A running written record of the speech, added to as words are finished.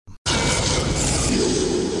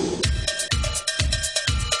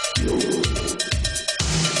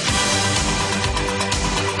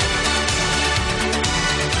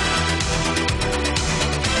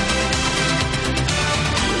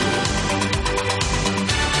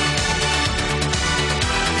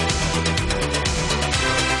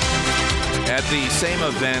At the same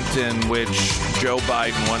event in which Joe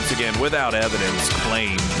Biden, once again, without evidence,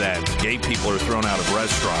 claimed that gay people are thrown out of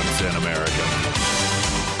restaurants in America,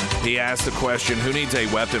 he asked the question, who needs a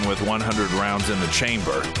weapon with 100 rounds in the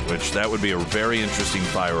chamber? Which that would be a very interesting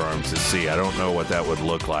firearm to see. I don't know what that would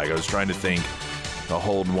look like. I was trying to think to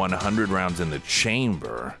hold 100 rounds in the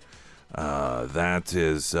chamber. That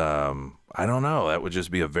is, I don't know. That would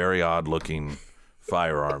just be a very odd-looking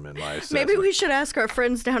firearm in my assessment. Maybe we should ask our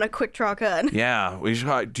friends down at Quick Draw Gun. Yeah, we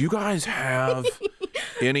should. Do you guys have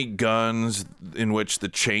any guns in which the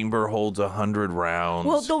chamber holds 100 rounds?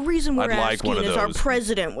 Well, the reason we're asking is our those.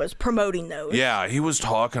 president was promoting those. Yeah, he was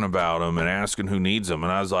talking about them and asking who needs them,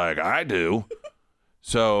 and I was like, I do.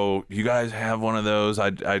 So you guys have one of those?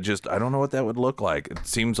 I don't know what that would look like. It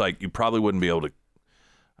seems like you probably wouldn't be able to.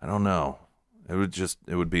 I don't know.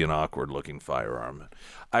 It would be an awkward looking firearm.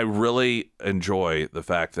 I really enjoy the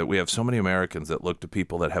fact that we have so many Americans that look to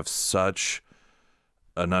people that have such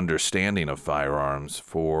an understanding of firearms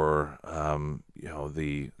for,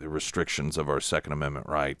 the restrictions of our Second Amendment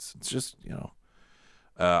rights. It's just,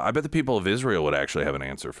 I bet the people of Israel would actually have an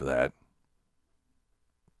answer for that.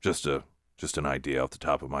 Just an idea off the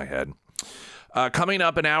top of my head. Coming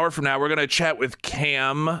up an hour from now, we're going to chat with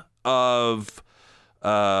Cam of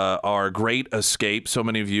our Great Escape. So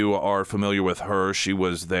many of you are familiar with her. She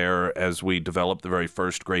was there as we developed the very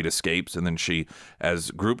first Great Escapes, and then she, as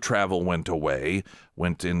group travel went away,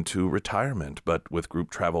 went into retirement. But with group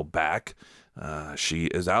travel back, she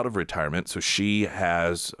is out of retirement, so she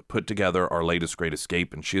has put together our latest Great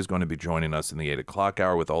Escape, and she is going to be joining us in the 8 o'clock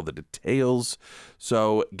hour with all the details.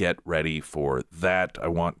 So get ready for that. I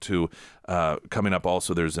want to, coming up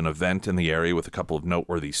also, there's an event in the area with a couple of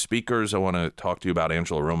noteworthy speakers I want to talk to you about.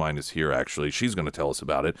 Angela Romine is here, actually. She's going to tell us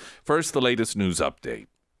about it. First, the latest news update.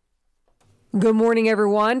 Good morning,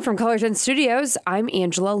 everyone. From Color 10 Studios, I'm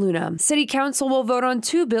Angela Luna. City Council will vote on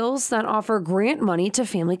two bills that offer grant money to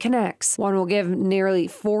Family Connects. One will give nearly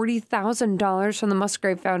 $40,000 from the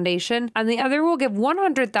Musgrave Foundation, and the other will give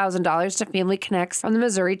 $100,000 to Family Connects from the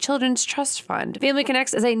Missouri Children's Trust Fund. Family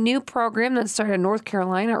Connects is a new program that started in North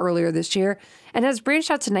Carolina earlier this year and has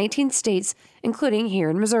branched out to 19 states, including here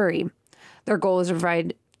in Missouri. Their goal is to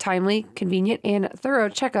provide timely, convenient, and thorough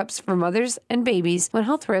checkups for mothers and babies when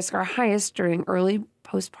health risks are highest during early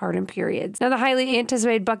postpartum periods. Now, the highly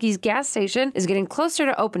anticipated Buc-ee's gas station is getting closer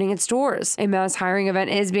to opening its doors. A mass hiring event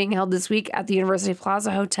is being held this week at the University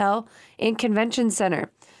Plaza Hotel and Convention Center.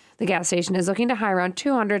 The gas station is looking to hire around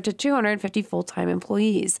 200 to 250 full-time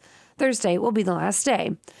employees. Thursday will be the last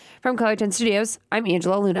day. From Color 10 Studios, I'm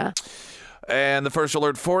Angela Luna. And the first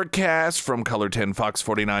alert forecast from Color 10 Fox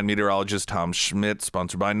 49 meteorologist Tom Schmidt,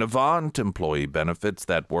 sponsored by Navant Employee Benefits.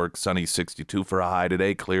 That works. Sunny 62 for a high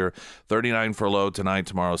today, clear 39 for a low tonight.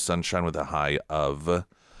 Tomorrow, sunshine with a high of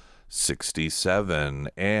 67.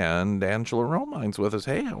 And Angela Romine's with us.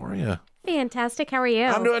 Hey, how are you? Fantastic. How are you?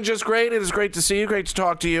 I'm doing just great. It is great to see you. Great to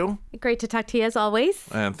talk to you. Great to talk to you as always.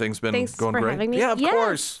 And things been Thanks going for great. having me. Yeah, of Yes.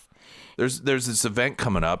 course. There's this event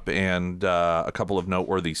coming up, and a couple of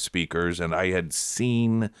noteworthy speakers, and I had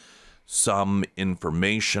seen some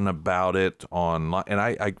information about it online, and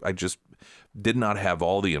I just did not have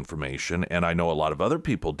all the information, and I know a lot of other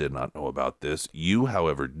people did not know about this. You,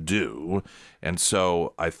 however, do, and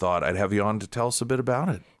so I thought I'd have you on to tell us a bit about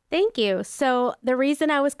it. Thank you. So the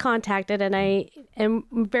reason I was contacted, and I am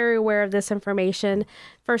very aware of this information,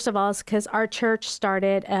 first of all, is because our church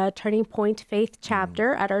started a Turning Point Faith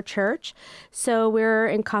chapter at our church. So we're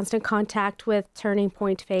in constant contact with Turning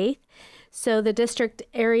Point Faith. So the district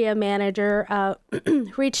area manager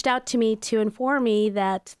reached out to me to inform me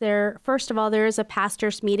that first of all, there is a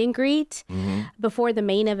pastor's meet and greet before the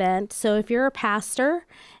main event. So if you're a pastor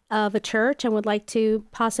of a church and would like to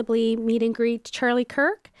possibly meet and greet Charlie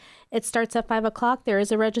Kirk, it starts at 5 o'clock. There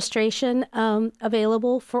is a registration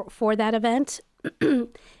available for that event. And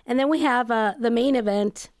then we have the main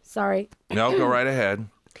event. Sorry. No, go right ahead.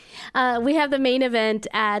 We have the main event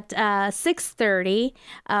at 6:30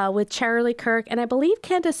 with Charlie Kirk, and I believe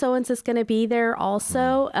Candace Owens is going to be there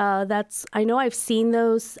also. I know I've seen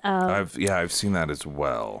those. I've seen that as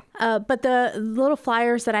well. But the little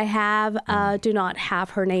flyers that I have do not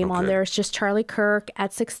have her name on there. It's just Charlie Kirk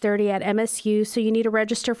at 6:30 at MSU. So you need to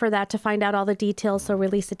register for that to find out all the details. So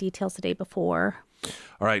release the details the day before.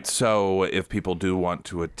 All right. So if people do want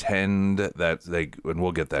to attend, and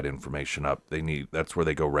we'll get that information up. That's where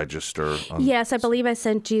they go register. Yes, I believe I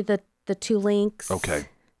sent you the 2 links. Okay.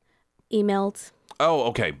 Emailed. Oh,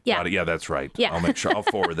 okay. Yeah. Got it. Yeah, that's right. Yeah. I'll make sure. I'll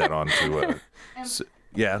forward that on to.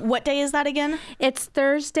 Yeah. What day is that again? It's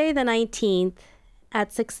Thursday the 19th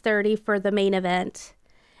at 6:30 for the main event,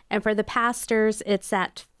 and for the pastors, it's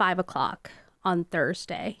at 5:00 on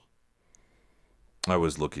Thursday. I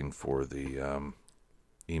was looking for the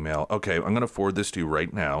email. Okay, I'm going to forward this to you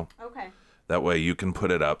right now. Okay. That way you can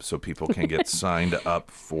put it up so people can get signed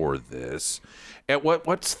up for this. And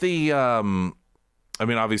what's the I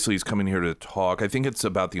mean, obviously he's coming here to talk. I think it's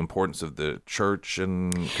about the importance of the church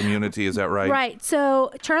and community. Is that right? Right.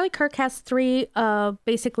 So Charlie Kirk has 3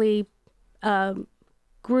 basically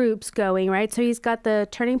groups going, right? So he's got the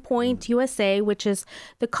Turning Point USA, which is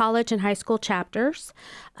the college and high school chapters,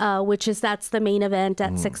 that's the main event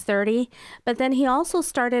at 6:30. But then he also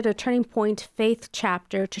started a Turning Point Faith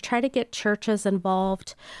chapter to try to get churches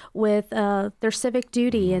involved with their civic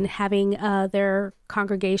duty and having their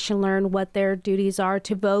congregation learn what their duties are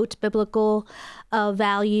to vote, biblical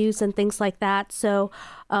values and things like that. So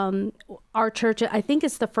our church, I think,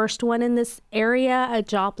 is the first one in this area.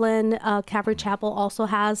 Joplin Calvary Chapel also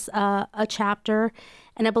has a chapter.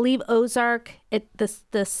 And I believe Ozark,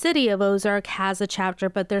 the city of Ozark has a chapter,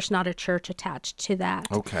 but there's not a church attached to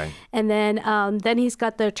that. Okay. And then he's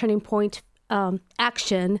got the Turning Point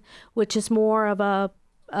Action, which is more of a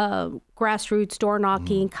grassroots door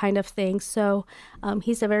knocking kind of thing. So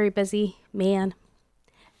he's a very busy man.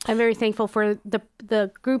 I'm very thankful for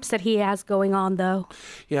the groups that he has going on, though.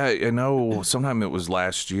 Yeah, I know. Sometime it was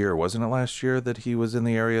last year, wasn't it? Last year that he was in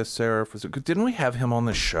the area, Sarah. Didn't we have him on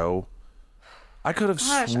the show? I could have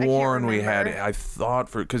sworn we had. I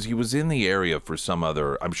thought because he was in the area for some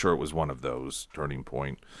other. I'm sure it was one of those Turning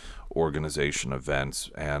Point organization events,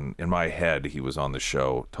 and in my head he was on the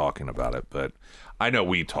show talking about it. But I know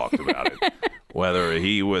we talked about it. Whether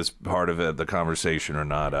he was part of the conversation or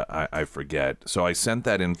not, I forget. So I sent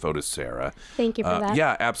that info to Sarah. Thank you for that.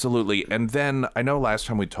 Yeah, absolutely. And then I know last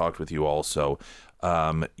time we talked with you also,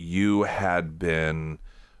 you had been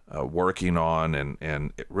working on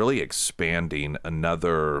and really expanding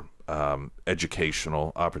another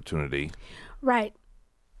educational opportunity. Right.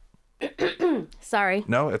 Sorry.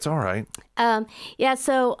 No, it's all right.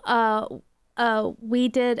 So we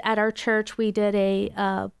did at our church, we did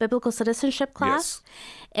a biblical citizenship class,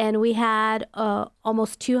 and we had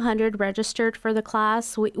almost 200 registered for the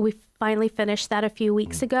class. We finally finished that a few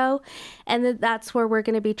weeks ago, and that's where we're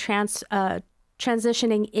going to be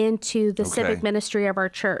transitioning into the civic ministry of our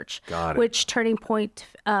church, which Turning Point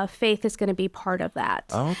Faith is going to be part of that.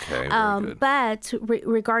 Okay, very good. But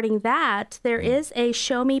regarding that, there is a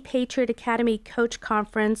Show Me Patriot Academy Coach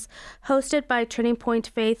Conference hosted by Turning Point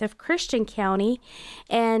Faith of Christian County,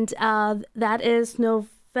 and that is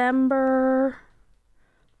November...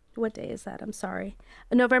 What day is that? I'm sorry.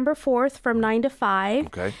 November 4th from 9 to 5.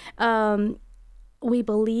 Okay. We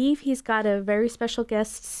believe he's got a very special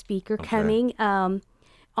guest speaker coming.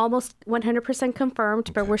 Almost 100%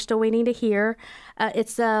 confirmed, but we're still waiting to hear.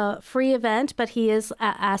 It's a free event, but he is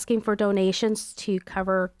asking for donations to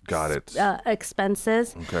cover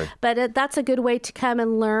expenses. Okay. But that's a good way to come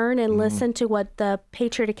and learn and listen to what the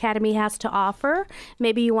Patriot Academy has to offer.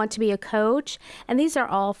 Maybe you want to be a coach, and these are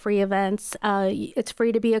all free events. It's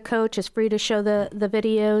free to be a coach. It's free to show the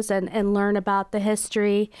videos and learn about the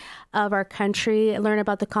history of our country, learn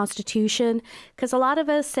about the Constitution, because a lot of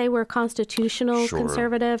us say we're constitutional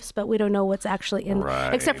conservatives, but we don't know what's actually in,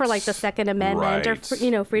 except for like the Second Amendment or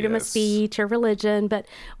freedom of speech or religion, but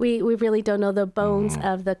we really don't know the bones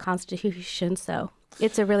of the Constitution. So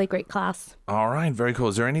it's a really great class. All right, very cool.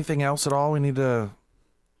 Is there anything else at all we need to?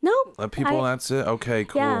 No. People, that's it? Okay,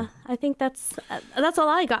 cool. Yeah, I think that's all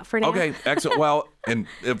I got for now. Okay, excellent. Well, and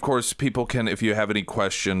of course, people can, if you have any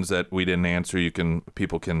questions that we didn't answer,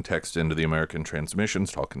 people can text into the American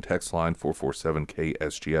Transmissions Talk and Text line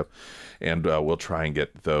 447-KSGF, and we'll try and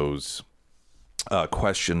get those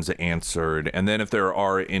questions answered. And then if there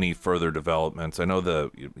are any further developments, I know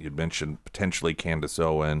you'd mentioned potentially Candace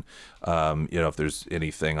Owen, if there's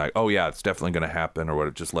anything like, oh yeah, it's definitely going to happen or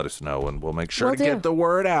what, just let us know and we'll make sure to get the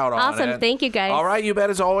word out on it. Awesome. Thank you, guys. All right. You bet.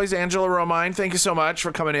 As always, Angela Romine, thank you so much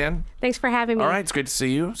for coming in. Thanks for having me. All right. It's great to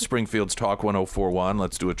see you. Springfield's Talk 1041.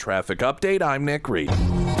 Let's do a traffic update. I'm Nick Reed.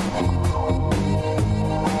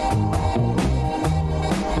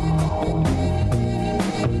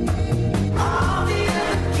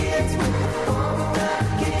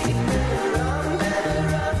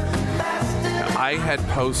 I had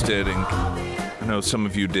posted, and know some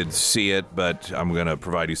of you did see it, but I'm going to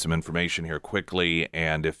provide you some information here quickly.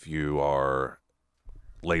 And if you are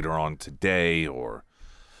later on today or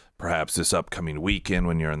perhaps this upcoming weekend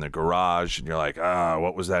when you're in the garage and you're like,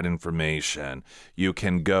 what was that information? You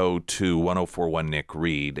can go to 1041 Nick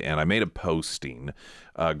Reed, and I made a posting.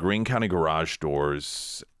 Greene County Garage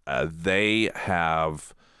Doors, they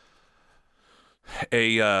have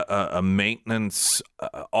a maintenance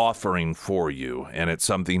offering for you, and it's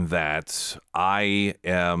something that I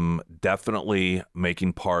am definitely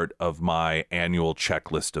making part of my annual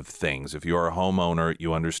checklist of things. If you're a homeowner,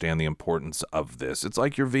 you understand the importance of this. It's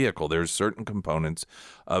like your vehicle. There's certain components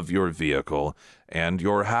of your vehicle and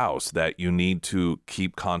your house that you need to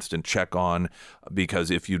keep constant check on,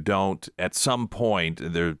 because if you don't, at some point,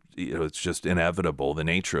 it's just inevitable, the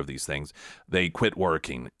nature of these things, they quit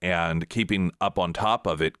working, and keeping up on top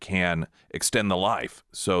of it can extend the life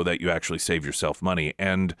so that you actually save yourself money.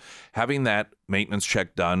 And having that maintenance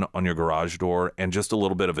check done on your garage door and just a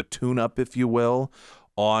little bit of a tune-up, if you will,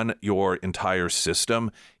 on your entire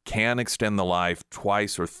system can extend the life 2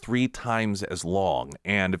 or 3 times as long.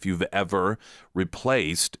 And if you've ever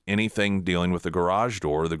replaced anything dealing with the garage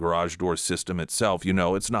door system itself, you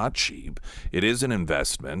know it's not cheap. It is an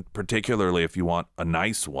investment, particularly if you want a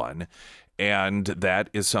nice one. And that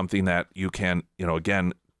is something that you can,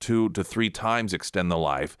 again, 2 to 3 times extend the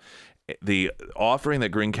life. The offering that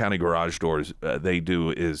Greene County Garage Doors they do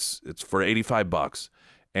is it's for $85.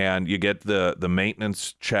 And you get the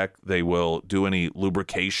maintenance check. They will do any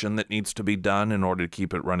lubrication that needs to be done in order to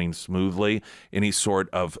keep it running smoothly, any sort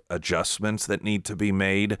of adjustments that need to be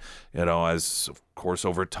made, as of course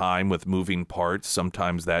over time with moving parts,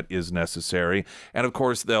 sometimes that is necessary. And of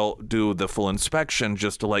course they'll do the full inspection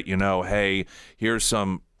just to let you know, hey, here's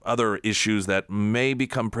some other issues that may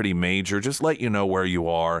become pretty major, just let you know where you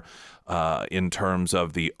are in terms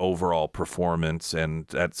of the overall performance. And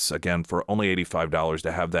that's, again, for only $85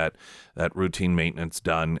 to have that routine maintenance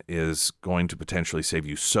done is going to potentially save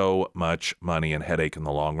you so much money and headache in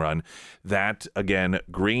the long run. That, again,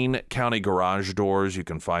 Greene County Garage Doors, you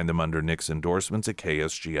can find them under Nick's endorsements at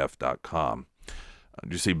ksgf.com.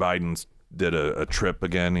 Did you see Biden's did a trip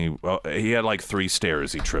again? He had like 3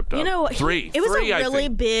 stairs he tripped up. 3. It was a really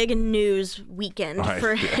big news weekend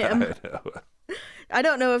for him. I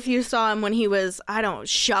don't know if you saw him when he was,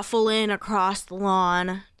 shuffling across the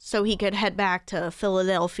lawn so he could head back to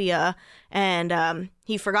Philadelphia, and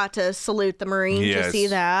he forgot to salute the Marines. Yes. To see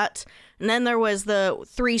that. And then there was the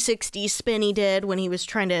 360 spin he did when he was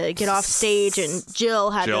trying to get off stage, and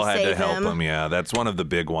Jill had to save him. Help him. Yeah, that's one of the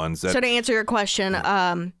big ones. So to answer your question,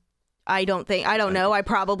 I don't know. I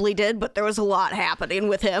probably did, but there was a lot happening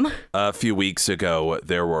with him. A few weeks ago,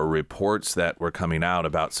 there were reports that were coming out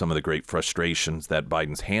about some of the great frustrations that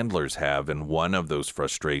Biden's handlers have. And one of those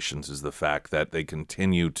frustrations is the fact that they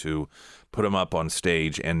continue to put him up on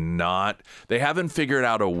stage and they haven't figured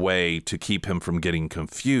out a way to keep him from getting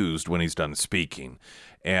confused when he's done speaking.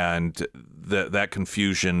 And that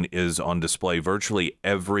confusion is on display virtually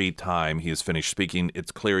every time he has finished speaking.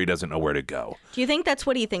 It's clear he doesn't know where to go. Do you think that's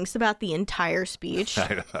what he thinks about the entire speech?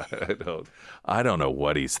 I don't know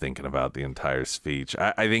what he's thinking about the entire speech.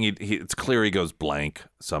 I think it's clear he goes blank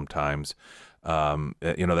sometimes.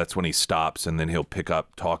 That's when he stops, and then he'll pick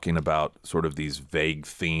up talking about sort of these vague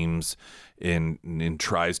themes and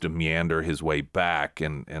tries to meander his way back.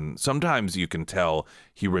 And sometimes you can tell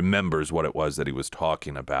he remembers what it was that he was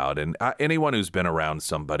talking about. And anyone who's been around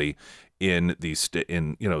somebody in these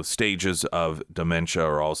stages of dementia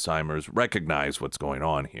or Alzheimer's recognize what's going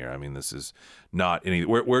on here. I mean, this is not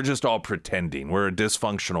we're just all pretending. We're a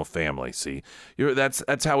dysfunctional family. See,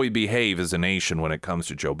 that's how we behave as a nation when it comes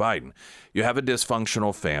to Joe Biden. You have a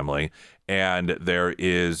dysfunctional family, and there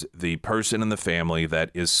is the person in the family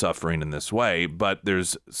that is suffering in this way. But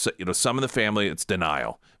there's some of the family, it's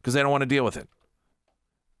denial because they don't want to deal with it.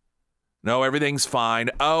 No, everything's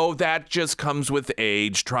fine. Oh, that just comes with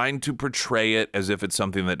age, trying to portray it as if it's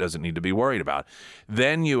something that doesn't need to be worried about.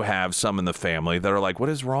 Then you have some in the family that are like, what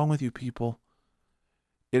is wrong with you people?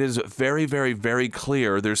 It is very, very, very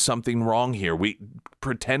clear there's something wrong here.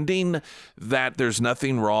 Pretending that there's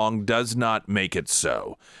nothing wrong does not make it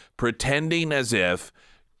so. Pretending as if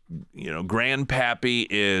Grandpappy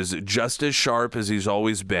is just as sharp as he's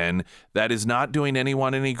always been, that is not doing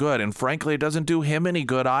anyone any good. And frankly, it doesn't do him any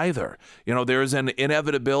good either. There's an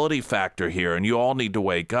inevitability factor here, and you all need to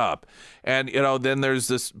wake up. And, then there's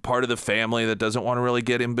this part of the family that doesn't want to really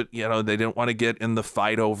get in, but, they didn't want to get in the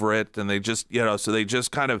fight over it. And they just, so they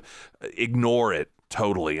just kind of ignore it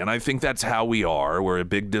Totally. And I think that's how we are. We're a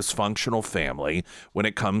big dysfunctional family when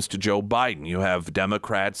it comes to Joe Biden. You have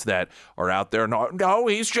Democrats that are out there. No,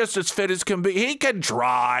 he's just as fit as can be. He can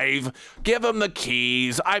drive. Give him the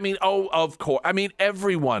keys. I mean, of course. I mean,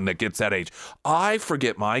 everyone that gets that age. I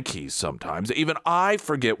forget my keys sometimes. Even I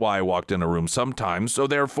forget why I walked in a room sometimes. So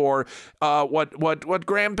therefore, what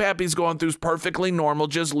Grandpappy's going through is perfectly normal.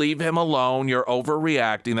 Just leave him alone. You're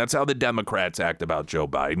overreacting. That's how the Democrats act about Joe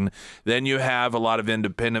Biden. Then you have a lot of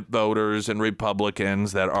independent voters and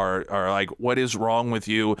Republicans that are like, what is wrong with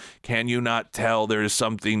you? Can you not tell there is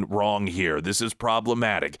something wrong here? This is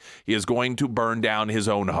problematic. He is going to burn down his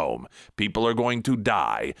own home. People are going to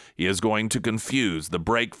die. He is going to confuse the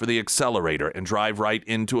brake for the accelerator and drive right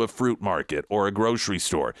into a fruit market or a grocery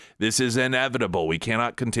store. This is inevitable. We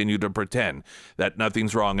cannot continue to pretend that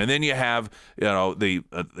nothing's wrong. And then you have,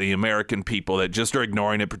 the American people that just are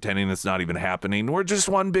ignoring it, pretending it's not even happening. We're just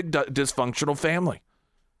one big dysfunctional family.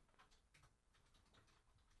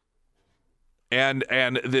 And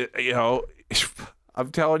I'm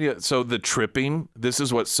telling you, so the tripping, this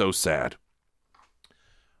is what's so sad.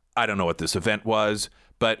 I don't know what this event was,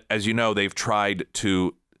 but as you know, they've tried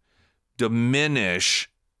to diminish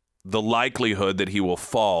the likelihood that he will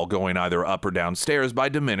fall going either up or down stairs by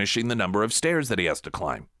diminishing the number of stairs that he has to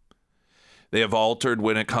climb. They have altered,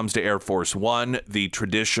 when it comes to Air Force One, the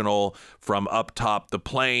traditional from up top the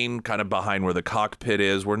plane, kind of behind where the cockpit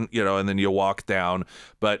is, where, and then you walk down.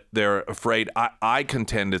 But they're afraid, I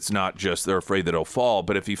contend it's not just they're afraid that he'll fall,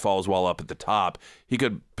 but if he falls while up at the top, he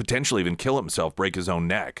could potentially even kill himself, break his own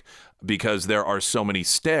neck, because there are so many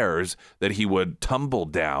stairs that he would tumble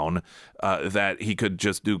down that he could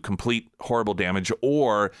just do complete horrible damage.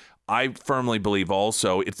 Or I firmly believe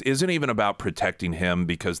also it isn't even about protecting him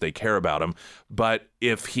because they care about him, but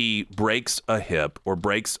if he breaks a hip or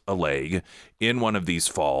breaks a leg in one of these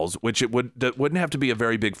falls, which wouldn't have to be a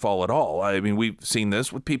very big fall at all. I mean, we've seen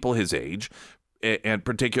this with people his age, and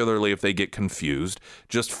particularly if they get confused,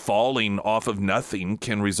 just falling off of nothing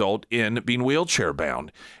can result in being wheelchair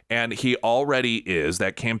bound. And he already is.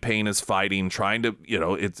 That campaign is fighting, trying to,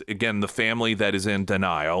 it's, again, the family that is in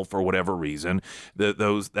denial for whatever reason,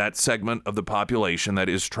 that segment of the population that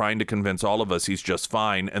is trying to convince all of us he's just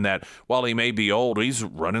fine, and that while he may be old, he's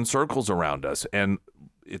running circles around us. And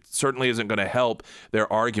it certainly isn't going to help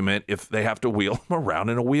their argument if they have to wheel him around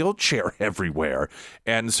in a wheelchair everywhere.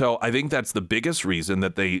 And so I think that's the biggest reason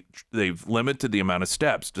that they've limited the amount of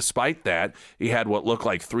steps. Despite that, he had what looked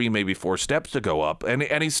like 3, maybe 4 steps to go up, and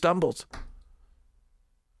he stumbles.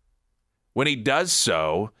 When he does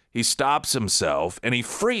so, he stops himself and he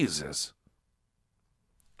freezes.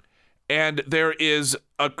 And there is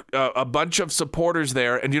a bunch of supporters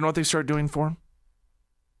there, and you know what they start doing for him?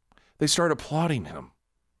 They start applauding him.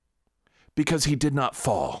 Because he did not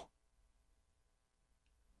fall.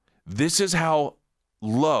 This is how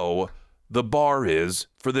low the bar is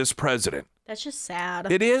for this president. That's just sad.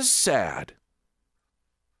 It is sad.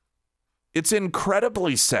 It's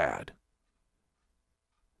incredibly sad.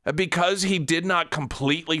 And because he did not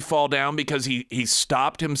completely fall down, because he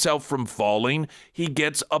stopped himself from falling, he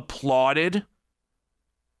gets applauded.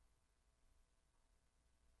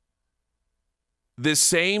 The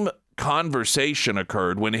same conversation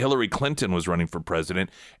occurred when Hillary Clinton was running for president,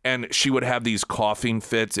 and she would have these coughing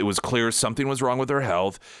fits. It was clear something was wrong with her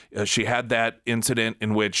health. She had that incident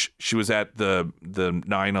in which she was at the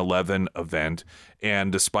 9/11 event,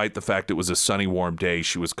 and despite the fact it was a sunny, warm day,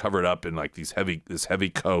 she was covered up in like this heavy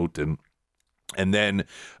coat, and then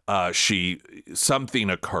something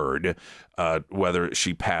occurred, whether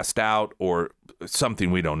she passed out or something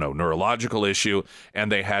we don't know, neurological issue,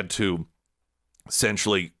 and they had to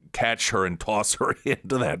essentially catch her and toss her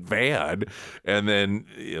into that van and then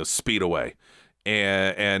speed away.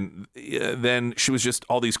 And then she was just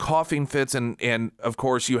all these coughing fits. And of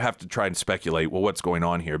course, you have to try and speculate, well, what's going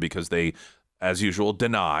on here? Because they, as usual,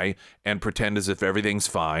 deny and pretend as if everything's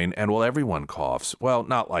fine. And, well, everyone coughs. Well,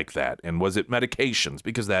 not like that. And was it medications?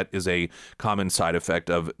 Because that is a common side effect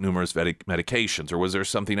of numerous medications. Or was there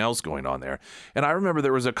something else going on there? And I remember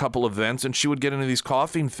there was a couple of events, and she would get into these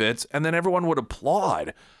coughing fits, and then everyone would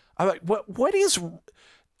applaud. I'm like, what is...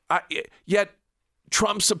 Yet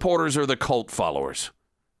Trump supporters are the cult followers.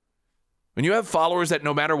 When you have followers that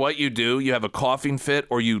no matter what you do, you have a coughing fit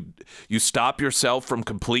or you stop yourself from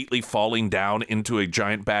completely falling down into a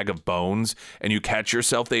giant bag of bones and you catch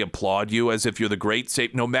yourself, they applaud you as if you're the great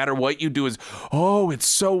savior. No matter what you do is, oh, it's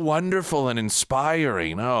so wonderful and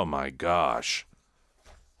inspiring. Oh, my gosh.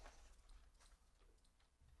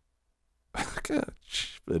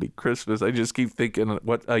 Bloody Christmas. I just keep thinking,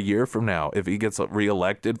 what, a year from now, if he gets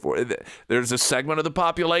reelected, there's a segment of the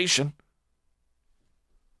population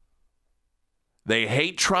They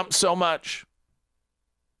hate Trump so much.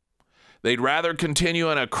 They'd rather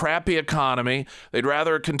continue in a crappy economy. They'd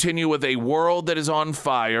rather continue with a world that is on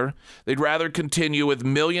fire. They'd rather continue with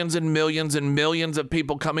millions and millions and millions of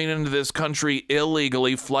people coming into this country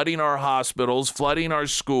illegally, flooding our hospitals, flooding our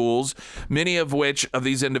schools, many of which of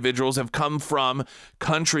these individuals have come from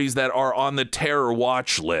countries that are on the terror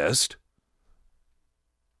watch list.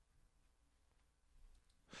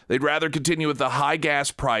 They'd rather continue with the high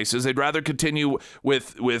gas prices. They'd rather continue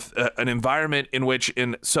with an environment in which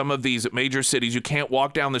in some of these major cities you can't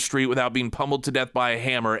walk down the street without being pummeled to death by a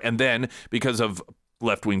hammer. And then because of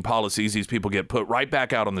left-wing policies, these people get put right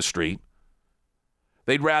back out on the street.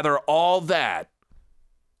 They'd rather all that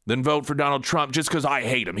than vote for Donald Trump just because I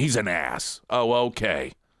hate him. He's an ass. Oh,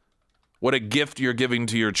 okay. What a gift you're giving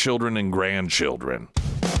to your children and grandchildren.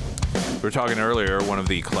 We were talking earlier, one of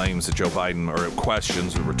the claims that Joe Biden, or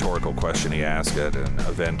questions, a rhetorical question he asked at an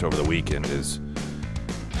event over the weekend is,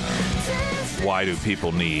 why do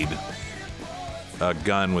people need a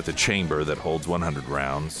gun with a chamber that holds 100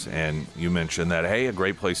 rounds? And you mentioned that, hey, a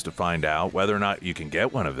great place to find out whether or not you can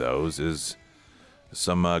get one of those is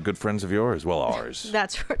some good friends of yours, well, ours.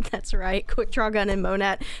 That's right. Quick Draw Gun in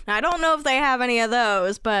Monette. Now, I don't know if they have any of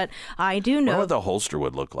those, but I do know. What would the holster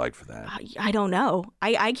would look like for that? I don't know.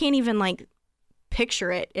 I can't even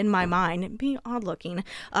picture it in my mind. It'd be odd looking.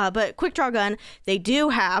 But Quick Draw Gun, they do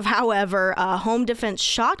have, however, home defense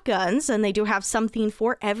shotguns, and they do have something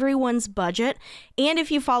for everyone's budget. And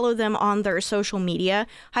if you follow them on their social media,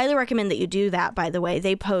 highly recommend that you do that, by the way.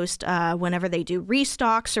 They post whenever they do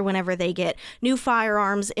restocks or whenever they get new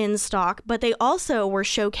firearms in stock. But they also were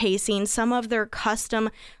showcasing some of their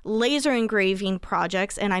custom laser engraving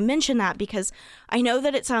projects. And I mention that because I know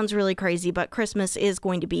that it sounds really crazy, but Christmas is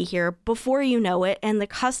going to be here before you know it. And the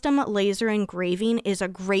custom laser engraving is a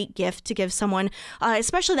great gift to give someone,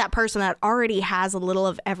 especially that person that already has a little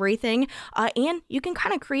of everything. And you can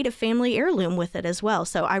kind of create a family heirloom with it as well.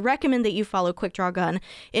 So I recommend that you follow Quick Draw Gun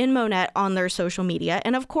in Monette on their social media.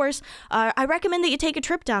 And of course, I recommend that you take a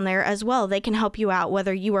trip down there as well. They can help you out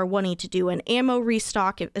whether you are wanting to do an ammo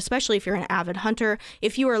restock, especially if you're an avid hunter,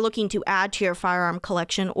 if you are looking to add to your firearm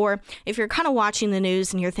collection, or if you're kind of watching the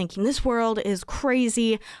news and you're thinking, this world is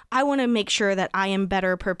crazy. I want to make sure that I am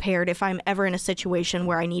better prepared if I'm ever in a situation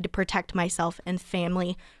where I need to protect myself and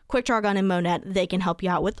family. Quick Draw Gun and Monette, they can help you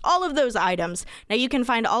out with all of those items. Now, you can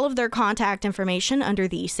find all of their contact information under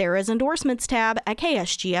the Sarah's Endorsements tab at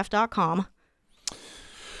ksgf.com.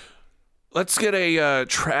 Let's get a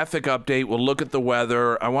traffic update. We'll look at the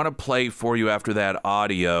weather. I want to play for you after that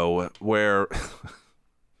audio where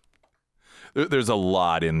there's a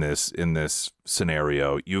lot in this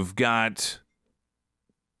scenario. You've got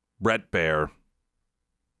Bret Baier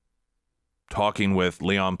talking with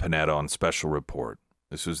Leon Panetta on Special Report.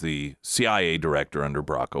 This was the CIA director under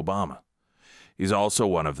Barack Obama. He's also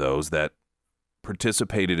one of those that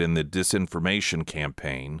participated in the disinformation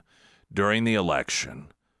campaign during the election,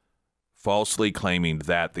 falsely claiming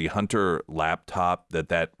that the Hunter laptop,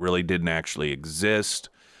 that really didn't actually exist,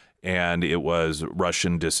 and it was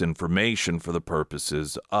Russian disinformation for the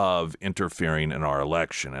purposes of interfering in our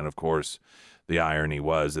election. And of course, the irony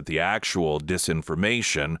was that the actual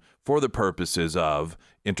disinformation for the purposes of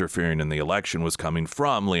interfering in the election was coming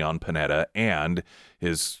from Leon Panetta and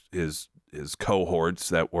his cohorts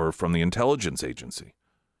that were from the intelligence agency.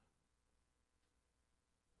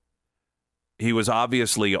 He was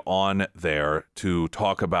obviously on there to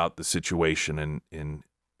talk about the situation in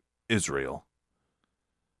Israel.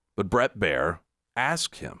 But Bret Baier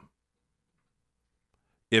asked him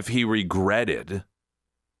if he regretted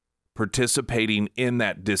participating in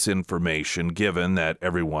that disinformation, given that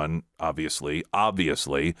everyone obviously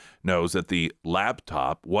knows that the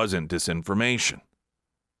laptop wasn't disinformation.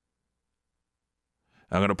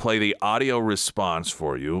 I'm going to play the audio response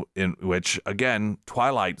for you, in which, again,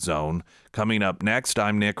 Twilight Zone coming up next.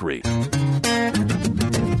 I'm Nick Reed.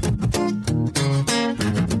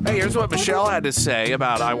 Hey, here's what Michelle had to say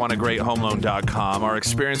about IWantAGreatHomeLoan.com. Our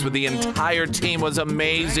experience with the entire team was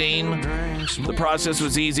amazing. The process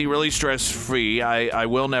was easy, really stress-free. I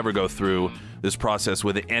will never go through this process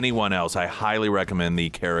with anyone else. I highly recommend the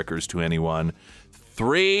characters to anyone.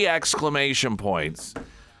 3 exclamation points.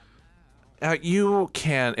 You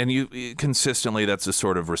can, and you consistently, that's the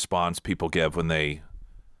sort of response people give when they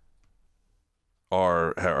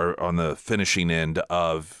are on the finishing end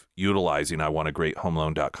of utilizing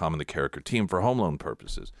IWantAGreatHomeLoan.com and the character team for home loan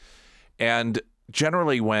purposes. And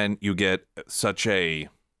generally when you get such a,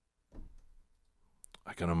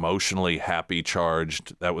 like an emotionally happy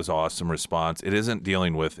charged, that was awesome response. It isn't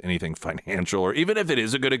dealing with anything financial, or even if it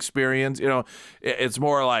is a good experience, you know, it's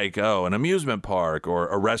more like, oh, an amusement park or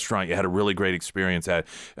a restaurant you had a really great experience at,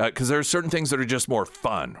 because there are certain things that are just more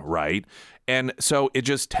fun, right? And so it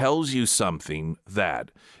just tells you something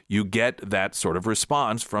that you get that sort of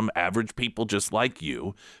response from average people just like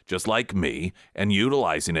you, just like me, and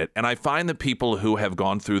utilizing it. And I find that people who have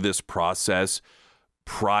gone through this process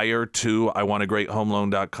prior to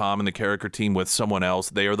iwantagreathomeloan.com and the Carricker team with someone else,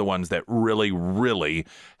 they are the ones that really, really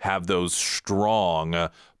have those strong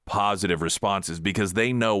positive responses because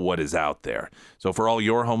they know what is out there. So for all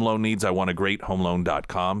your home loan needs,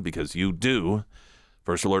 iwantagreathomeloan.com, because you do.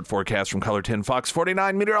 First alert forecast from Color 10 Fox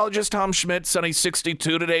 49. Meteorologist Tom Schmidt. Sunny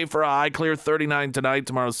 62 today for a high, clear 39 tonight.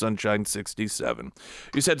 Tomorrow sunshine 67.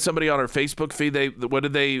 You said somebody on our Facebook feed, what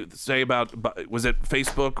did they say about, was it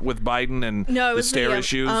Facebook with Biden and no, it the was stair the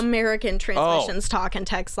issues? American Transmissions talk and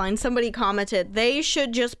text line. Somebody commented they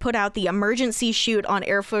should just put out the emergency chute on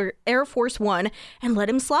Air Force One and let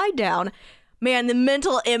him slide down. Man, the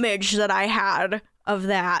mental image that I had of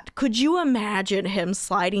that. Could you imagine him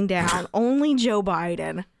sliding down? Only Joe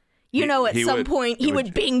Biden. You know, at some point he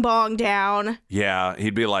would bing bong down. Yeah,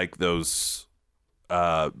 he'd be like those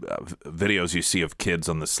videos you see of kids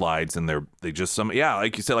on the slides, and like you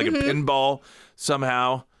said, like a pinball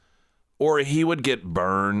somehow. Or he would get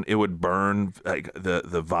burned. It would burn, like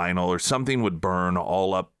the vinyl or something would burn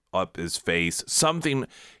all up his face. Something.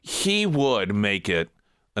 He would make it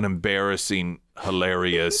an embarrassing,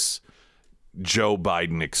 hilarious Joe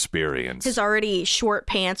Biden experience. His already short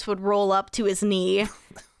pants would roll up to his knee.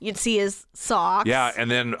 You'd see his socks. Yeah,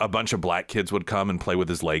 and then a bunch of black kids would come and play with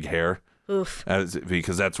his leg hair. Oof.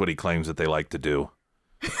 Because that's what he claims that they like to do.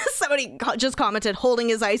 Somebody just commented, holding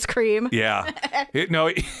his ice cream. Yeah.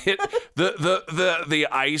 The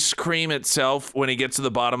ice cream itself, when he gets to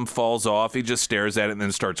the bottom, falls off. He just stares at it and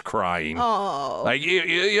then starts crying. Oh. Like,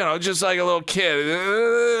 you know, just like a little kid.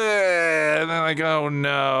 And then like, oh,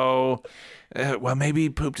 no. Well, maybe he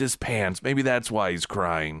pooped his pants. Maybe that's why he's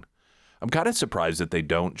crying. I'm kind of surprised that they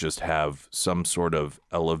don't just have some sort of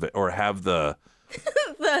elevator or have the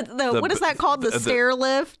what is that called? The stair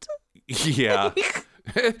lift? Yeah.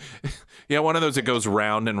 Yeah, one of those that goes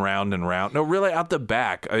round and round and round. No, really, out the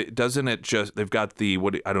back. Doesn't it just, they've got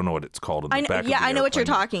I don't know what it's called in the back of the I know what you're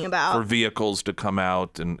talking about. For vehicles to come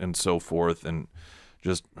out and so forth and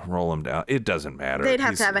just roll them down. It doesn't matter. They'd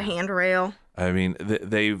have to have a handrail. I mean,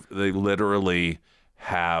 they literally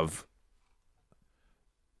have,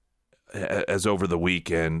 as over the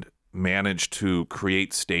weekend, managed to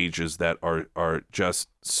create stages that are just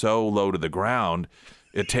so low to the ground.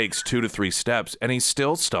 It takes 2 to 3 steps, and he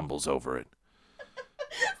still stumbles over it.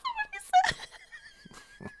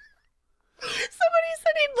 Somebody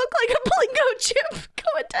said he'd look like a Plinko chip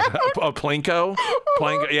going down. A Plinko?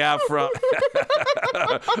 Plinko, yeah, from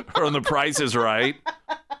The Price is Right.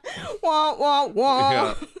 Wah, wah, wah.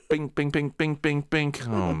 Yeah. Bing, bing, bing, bing, bing, bing.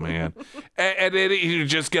 Oh, man. And then he'd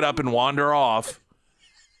just get up and wander off.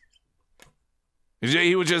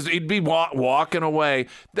 He'd be walking away.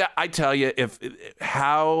 I tell you,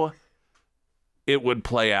 how it would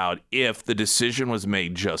play out if the decision was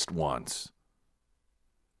made just once.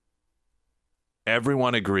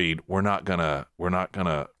 Everyone agreed we're not gonna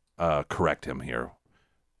correct him here.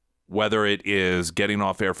 Whether it is getting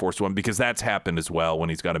off Air Force One, because that's happened as well when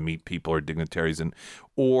he's got to meet people or dignitaries,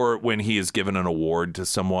 or when he is given an award to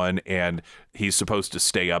someone and he's supposed to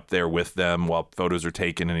stay up there with them while photos are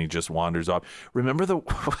taken and he just wanders off. Do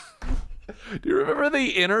you remember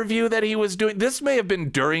the interview that he was doing? This may have been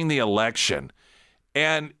during the election.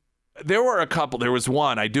 And there was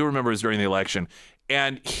one, I do remember it was during the election,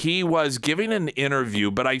 and he was giving an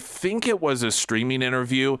interview, but I think it was a streaming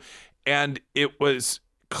interview, and it was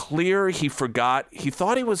clear he thought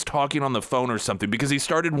he was talking on the phone or something because he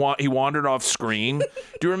wandered off screen.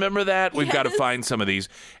 Do you remember that? We've got to find some of these.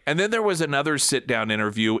 And then there was another sit down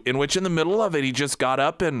interview in which in the middle of it he just got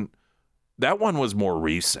up, and that one was more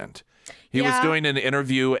recent. He was doing an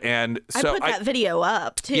interview, and so I put that video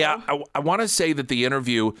up too. Yeah, I want to say that the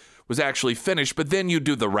interview was actually finished, but then you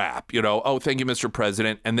do the wrap, oh, thank you, Mr.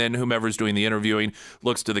 President, and then whomever's doing the interviewing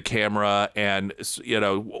looks to the camera and,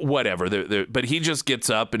 whatever. But he just gets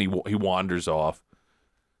up and he wanders off.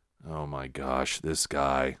 Oh, my gosh, this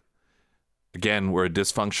guy. Again, we're a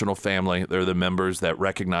dysfunctional family. They're the members that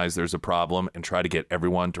recognize there's a problem and try to get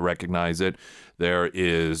everyone to recognize it. There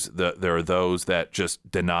are those that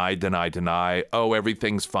just deny. Oh,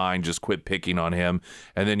 everything's fine. Just quit picking on him.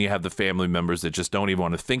 And then you have the family members that just don't even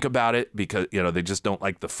want to think about it because, they just don't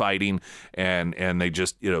like the fighting and they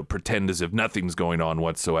just, pretend as if nothing's going on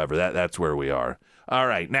whatsoever. That's where we are. All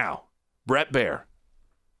right, now, Bret Baier.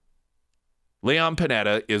 Leon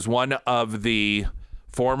Panetta is one of the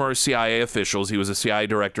former CIA officials. He was a CIA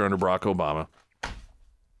director under Barack Obama.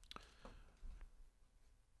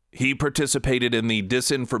 He participated in the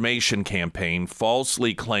disinformation campaign,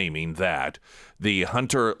 falsely claiming that the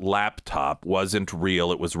Hunter laptop wasn't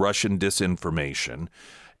real. It was Russian disinformation.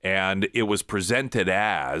 And it was presented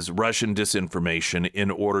as Russian disinformation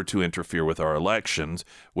in order to interfere with our elections,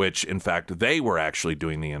 which, in fact, they were actually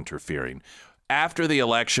doing the interfering. After the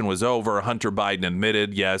election was over, Hunter Biden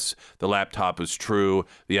admitted, yes, the laptop is true.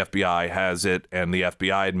 The FBI has it. And the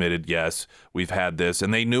FBI admitted, yes, we've had this.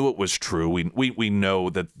 And they knew it was true. We know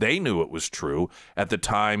that they knew it was true at the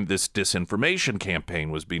time this disinformation campaign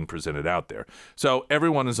was being presented out there. So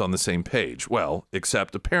everyone is on the same page. Well,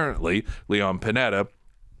 except apparently Leon Panetta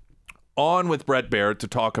on with Bret Baier to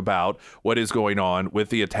talk about what is going on with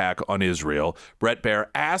the attack on Israel. Bret Baier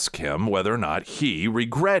asked him whether or not he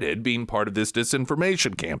regretted being part of this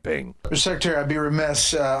disinformation campaign. Mr. Secretary, I'd be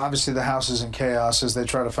remiss. Obviously, the House is in chaos as they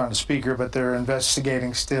try to find a speaker, but they're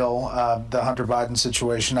investigating still the Hunter Biden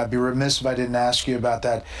situation. I'd be remiss if I didn't ask you about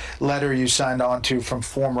that letter you signed on to from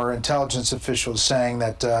former intelligence officials saying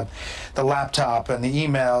that the laptop and the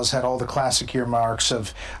emails had all the classic earmarks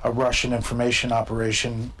of a Russian information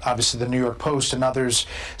operation. Obviously, the New York Post and others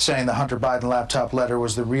saying the Hunter Biden laptop letter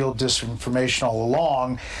was the real disinformation all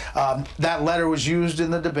along. That letter was used in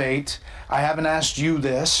the debate. I haven't asked you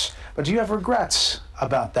this, but do you have regrets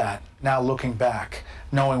about that now looking back,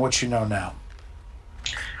 knowing what you know now?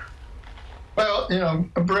 Well, you know,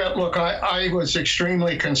 Brett, look, I was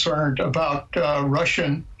extremely concerned about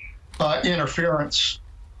Russian interference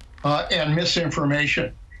and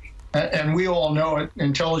misinformation. And we all know it.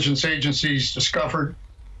 Intelligence agencies discovered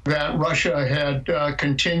that Russia had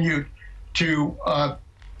continued to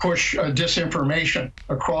push disinformation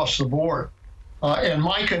across the board. And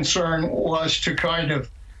my concern was to kind of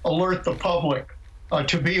alert the public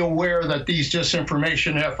to be aware that these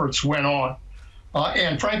disinformation efforts went on.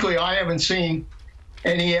 And frankly, I haven't seen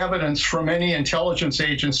any evidence from any intelligence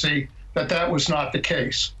agency that that was not the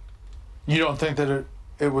case. You don't think that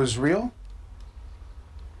it was real?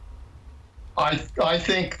 I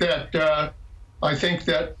think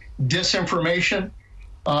that disinformation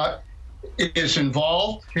is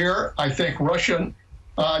involved here. I think Russian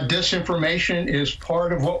disinformation is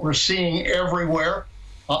part of what we're seeing everywhere.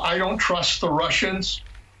 I don't trust the Russians,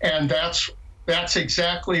 and that's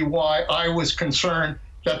exactly why I was concerned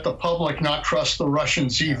that the public not trust the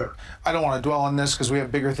Russians either. I don't want to dwell on this because we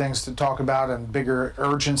have bigger things to talk about and bigger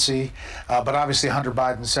urgency, but obviously Hunter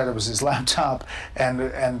Biden said it was his laptop,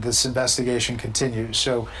 and this investigation continues.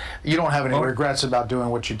 So you don't have any regrets about doing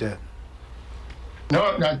what you did? No,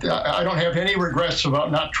 I don't have any regrets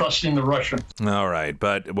about not trusting the Russians. All right,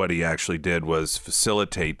 but what he actually did was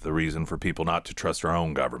facilitate the reason for people not to trust our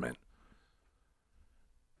own government.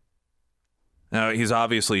 Now, he's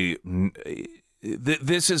obviously...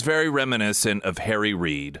 This is very reminiscent of Harry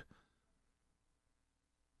Reid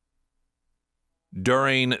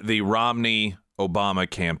during the Romney-Obama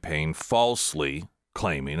campaign, falsely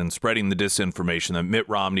claiming and spreading the disinformation that Mitt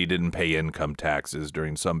Romney didn't pay income taxes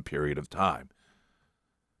during some period of time.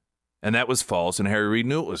 And that was false, and Harry Reid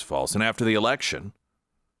knew it was false. And after the election,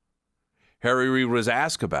 Harry Reid was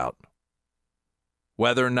asked about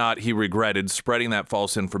whether or not he regretted spreading that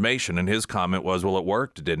false information, and his comment was, well, it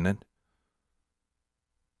worked, didn't it?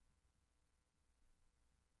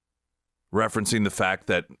 Referencing the fact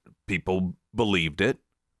that people believed it.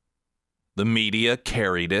 The media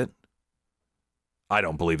carried it. I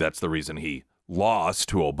don't believe that's the reason he lost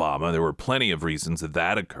to Obama. There were plenty of reasons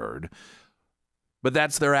that occurred. But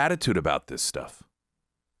that's their attitude about this stuff.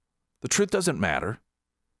 The truth doesn't matter.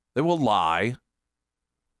 They will lie.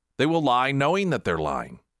 They will lie knowing that they're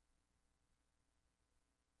lying.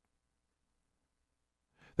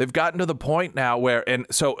 They've gotten to the point now where, and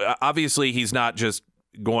so obviously he's not just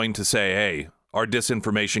going to say, hey, our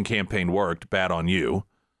disinformation campaign worked, bad on you.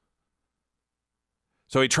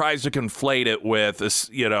 So he tries to conflate it with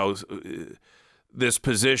this, this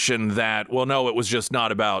position that, well, no, it was just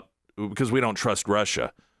not about, because we don't trust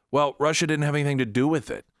Russia. Well, Russia didn't have anything to do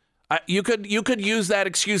with it. You could use that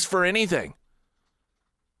excuse for anything.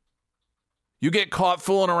 You get caught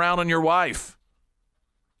fooling around on your wife.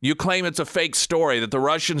 You claim it's a fake story, that the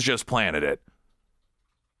Russians just planted it.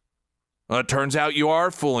 Well, it turns out you are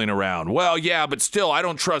fooling around. Well, yeah, but still, I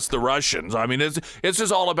don't trust the Russians. I mean, it's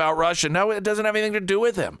just all about Russia. No, it doesn't have anything to do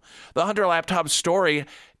with them. The Hunter laptop story,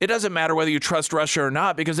 it doesn't matter whether you trust Russia or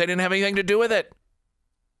not because they didn't have anything to do with it.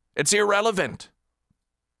 It's irrelevant.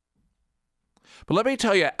 But let me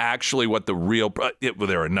tell you actually what the real, well,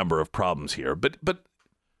 there are a number of problems here, but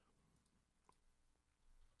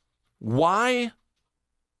why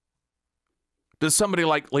does somebody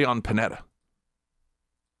like Leon Panetta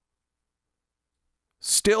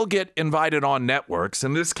still get invited on networks,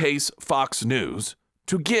 in this case, Fox News,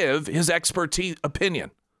 to give his expertise opinion?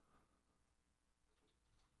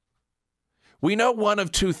 We know one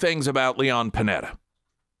of two things about Leon Panetta.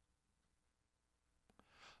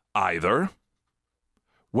 Either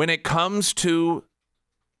when it comes to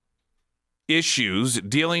issues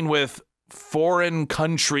dealing with foreign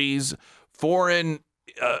countries, foreign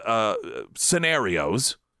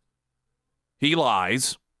scenarios, he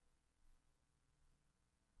lies.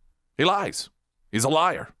 He lies. He's a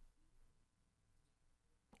liar.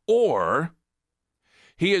 Or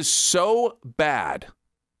he is so bad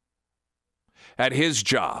at his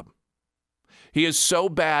job, he is so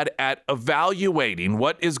bad at evaluating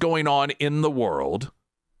what is going on in the world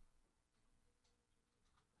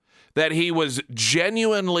that he was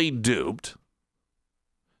genuinely duped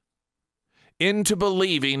into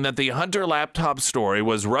believing that the Hunter laptop story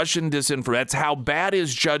was Russian disinformation. That's how bad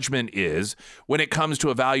his judgment is when it comes to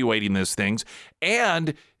evaluating these things.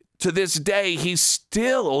 And to this day, he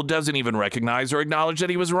still doesn't even recognize or acknowledge that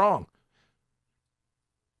he was wrong.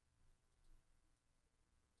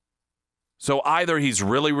 So either he's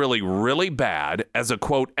really, really, really bad as a,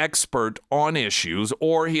 quote, expert on issues,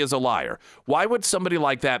 or he is a liar. Why would somebody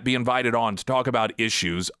like that be invited on to talk about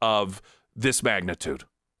issues of this magnitude?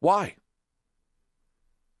 Why?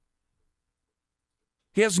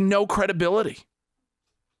 He has no credibility.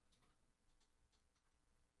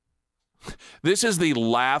 This is the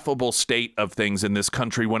laughable state of things in this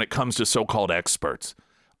country when it comes to so-called experts.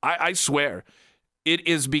 I swear, it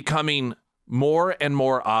is becoming more and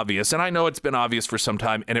more obvious, and I know it's been obvious for some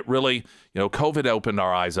time, and it really, COVID opened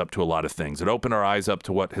our eyes up to a lot of things. It opened our eyes up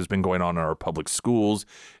to what has been going on in our public schools.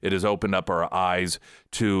 It has opened up our eyes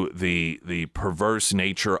to the perverse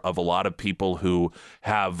nature of a lot of people who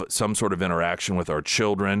have some sort of interaction with our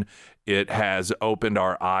children. It has opened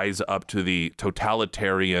our eyes up to the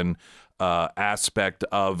totalitarian aspect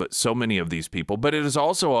of so many of these people, but it has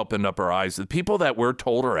also opened up our eyes. The people that we're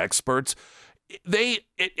told are experts,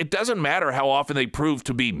 it doesn't matter how often they prove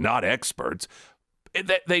to be not experts.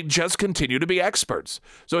 They just continue to be experts.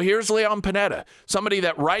 So here's Leon Panetta, somebody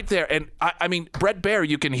that right there, and I mean, Bret Baier,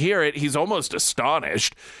 you can hear it. He's almost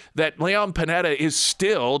astonished that Leon Panetta is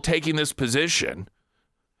still taking this position,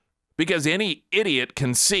 because any idiot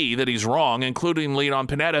can see that he's wrong, including Leon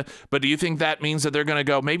Panetta. But do you think that means that they're going to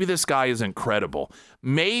go, maybe this guy isn't credible?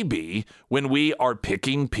 Maybe when we are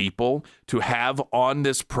picking people to have on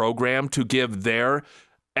this program to give their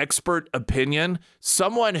expert opinion,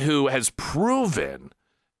 someone who has proven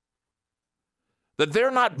that they're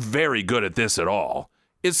not very good at this at all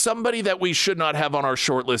is somebody that we should not have on our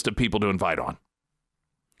short list of people to invite on.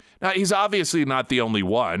 Now, he's obviously not the only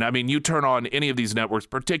one. I mean, you turn on any of these networks,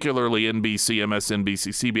 particularly NBC,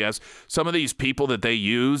 MSNBC, CBS, some of these people that they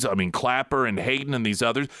use, I mean, Clapper and Hayden and these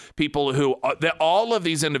others, people who, all of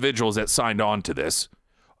these individuals that signed on to this,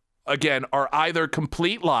 again, are either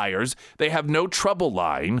complete liars, they have no trouble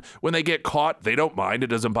lying. When they get caught, they don't mind,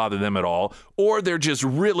 it doesn't bother them at all, or they're just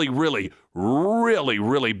really, really, really,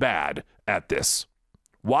 really bad at this.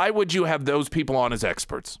 Why would you have those people on as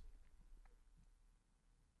experts?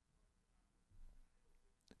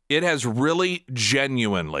 It has really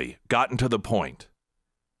genuinely gotten to the point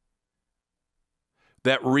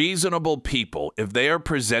that reasonable people, if they are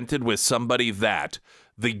presented with somebody that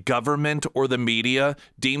the government or the media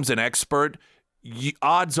deems an expert,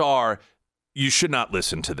 odds are you should not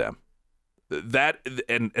listen to them. That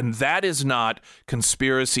and that is not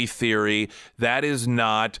conspiracy theory. That is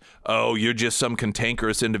not, oh, you're just some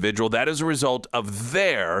cantankerous individual. That is a result of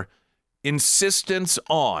their insistence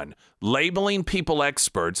on labeling people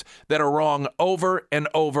experts that are wrong over and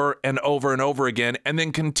over and over and over again, and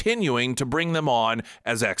then continuing to bring them on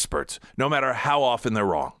as experts, no matter how often they're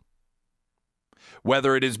wrong.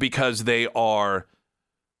 Whether it is because they are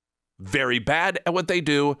very bad at what they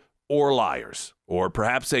do or liars, or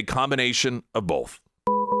perhaps a combination of both.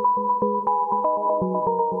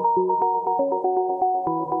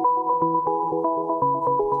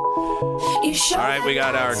 All right, we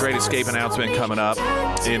got our Great Escape announcement coming up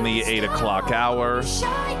in the 8 o'clock hour.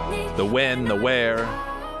 The when, the where,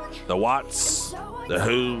 the whats, the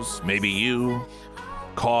who's, maybe you,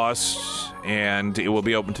 costs, and it will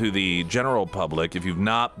be open to the general public. If you've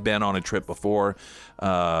not been on a trip before,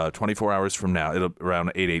 24 hours from now,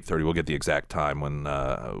 around 8:30, we'll get the exact time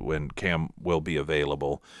when Cam will be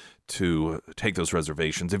available to take those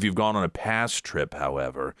reservations. If you've gone on a past trip,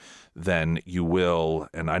 however, then you will,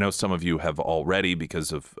 and I know some of you have already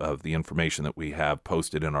because of the information that we have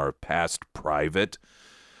posted in our past private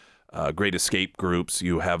Great Escape groups,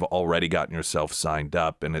 you have already gotten yourself signed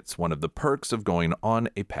up, and it's one of the perks of going on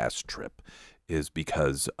a past trip is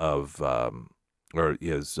because of,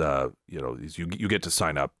 you get to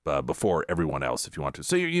sign up before everyone else if you want to.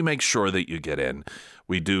 So you make sure that you get in.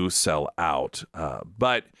 We do sell out,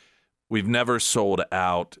 but we've never sold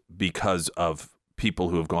out because of people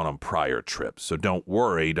who have gone on prior trips. So don't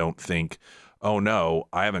worry, don't think, oh no,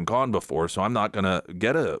 I haven't gone before, so I'm not going to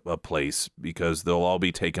get a place because they'll all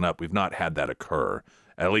be taken up. We've not had that occur,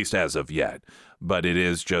 at least as of yet. But it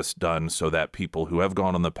is just done so that people who have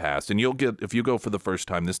gone in the past, and you'll get, if you go for the first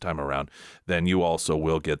time this time around, then you also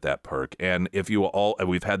will get that perk. And if you all,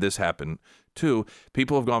 we've had this happen too,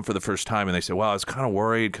 people have gone for the first time and they say, well, I was kind of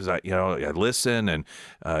worried because I listen and,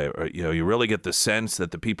 you really get the sense that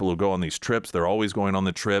the people who go on these trips, they're always going on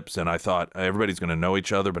the trips. And I thought everybody's going to know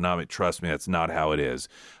each other, but now trust me, that's not how it is.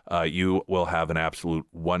 You will have an absolute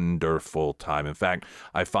wonderful time. In fact,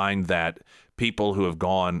 I find that people who have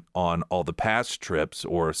gone on all the past trips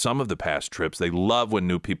or some of the past trips, they love when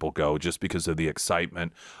new people go just because of the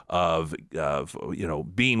excitement of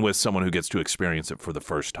being with someone who gets to experience it for the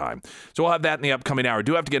first time. So we'll have that in the upcoming hour.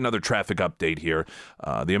 Do have to get another traffic update here.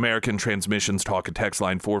 The American Transmissions Talk and Text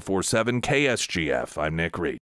line 447 KSGF. I'm Nick Reed.